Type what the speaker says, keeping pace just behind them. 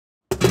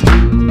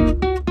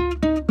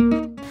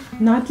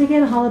Not to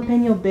get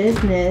jalapeno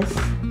business,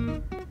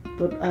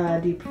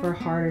 but do you prefer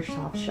hard or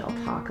soft shell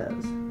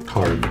tacos?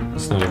 Hard.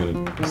 It's not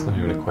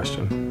even a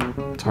question.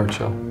 It's hard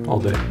shell all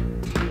day.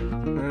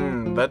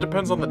 That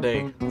depends on the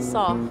day.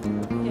 Soft.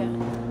 Yeah.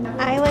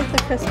 I like the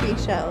crispy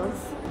shells.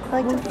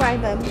 I like to fry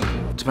them.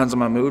 Depends on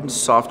my mood.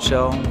 Soft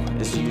shell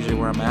is usually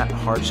where I'm at.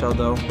 Hard shell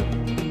though,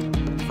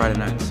 Friday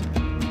nights.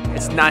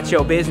 It's not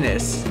your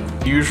business.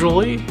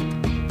 Usually,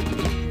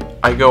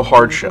 I go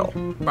hard shell.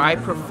 I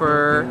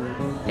prefer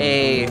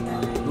a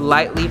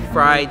lightly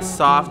fried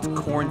soft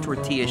corn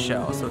tortilla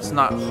shell. So it's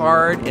not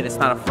hard and it's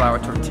not a flour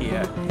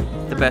tortilla.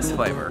 The best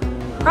flavor.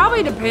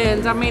 Probably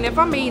depends. I mean, if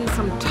I'm eating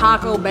some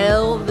Taco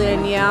Bell,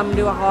 then yeah, I'm gonna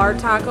do a hard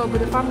taco.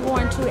 But if I'm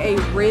going to a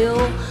real,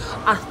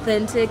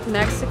 authentic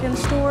Mexican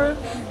store,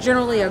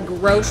 generally a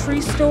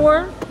grocery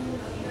store,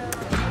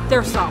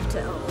 they're soft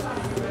tails.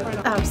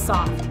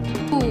 Soft.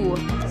 Ooh,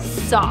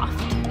 soft.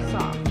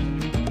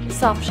 Soft.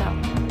 Soft shell.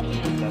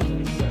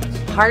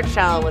 Hard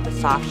shell with a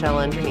soft shell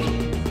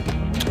underneath.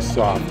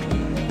 Soft.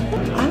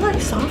 I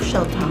like soft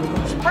shell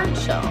tacos. Hard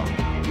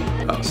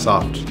shell.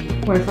 Soft.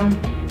 Where from?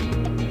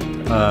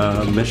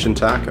 Mission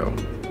Taco.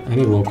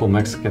 Any local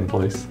Mexican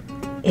place.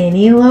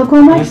 Any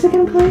local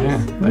Mexican place?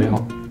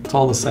 Yeah, it's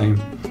all the same.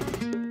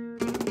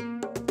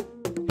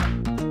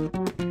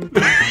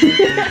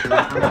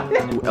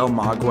 El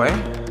Maguey.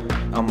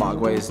 El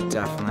Maguey is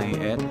definitely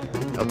it.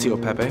 El Tío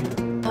Pepe.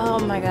 Oh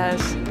my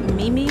gosh,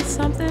 Mimi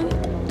something?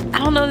 I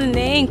don't know the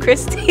name,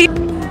 Christy.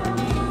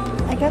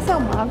 I guess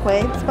El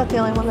Maguey. It's about the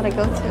only one that I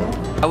go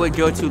to. I would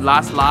go to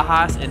Las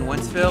Lajas in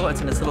Wentzville. It's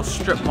in this little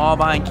strip mall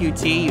behind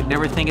QT. You'd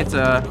never think it's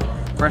a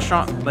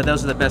restaurant, but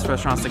those are the best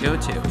restaurants to go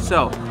to.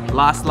 So,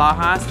 Las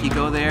Lajas, you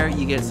go there,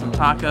 you get some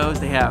tacos.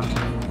 They have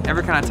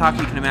every kind of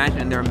taco you can imagine,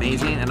 and they're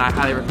amazing, and I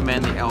highly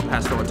recommend the El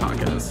Pastor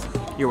tacos.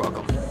 You're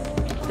welcome.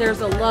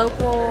 There's a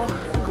local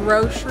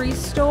grocery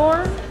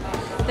store.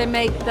 They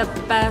make the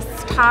best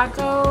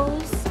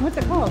tacos. What's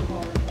it called?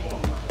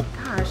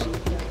 Gosh,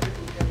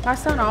 my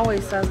son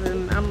always says it,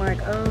 and I'm like,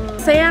 oh.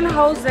 San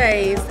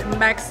Jose's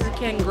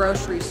Mexican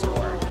grocery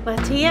store.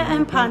 Latilla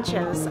and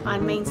Pancho's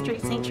on Main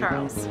Street, St.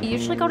 Charles. You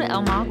usually go to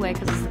El Maguey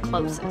because it's the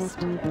closest.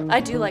 I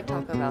do like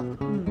Taco Bell.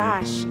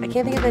 Gosh, I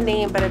can't think of the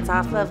name, but it's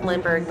off of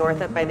Lindbergh,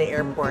 north up by the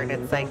airport.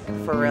 It's like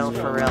for real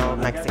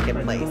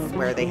Mexican place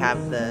where they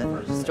have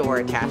the store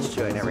attached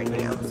to it and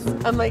everything else.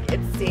 I'm like,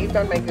 it's saved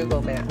on my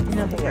Google Maps.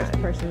 Not the first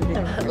person to do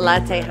it. La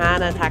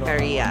Tejana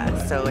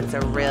Taqueria. So it's a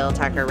real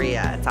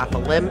taqueria. It's off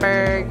of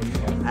Lindbergh.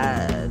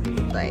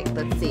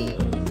 Let's see,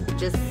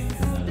 just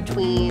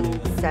between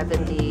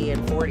 70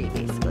 and 40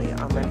 basically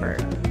on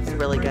Lindbergh. It's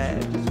really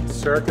good.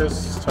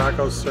 Circus,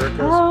 Taco Circus.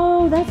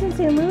 Oh, that's in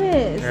St.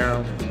 Louis.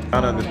 Yeah,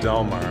 down on the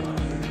Delmar.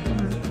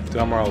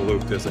 Delmar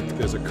Loop, there's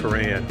a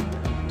Korean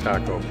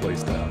taco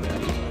place down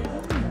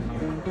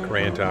there.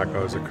 Korean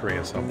tacos or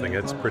Korean something.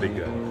 It's pretty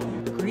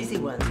good. Greasy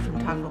ones from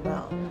Taco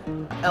Bell.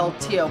 El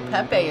Tío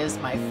Pepe is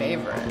my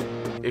favorite.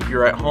 If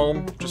you're at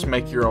home, just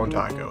make your own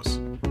tacos.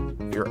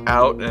 If you're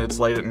out and it's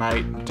late at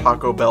night,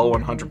 Taco Bell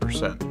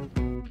 100%.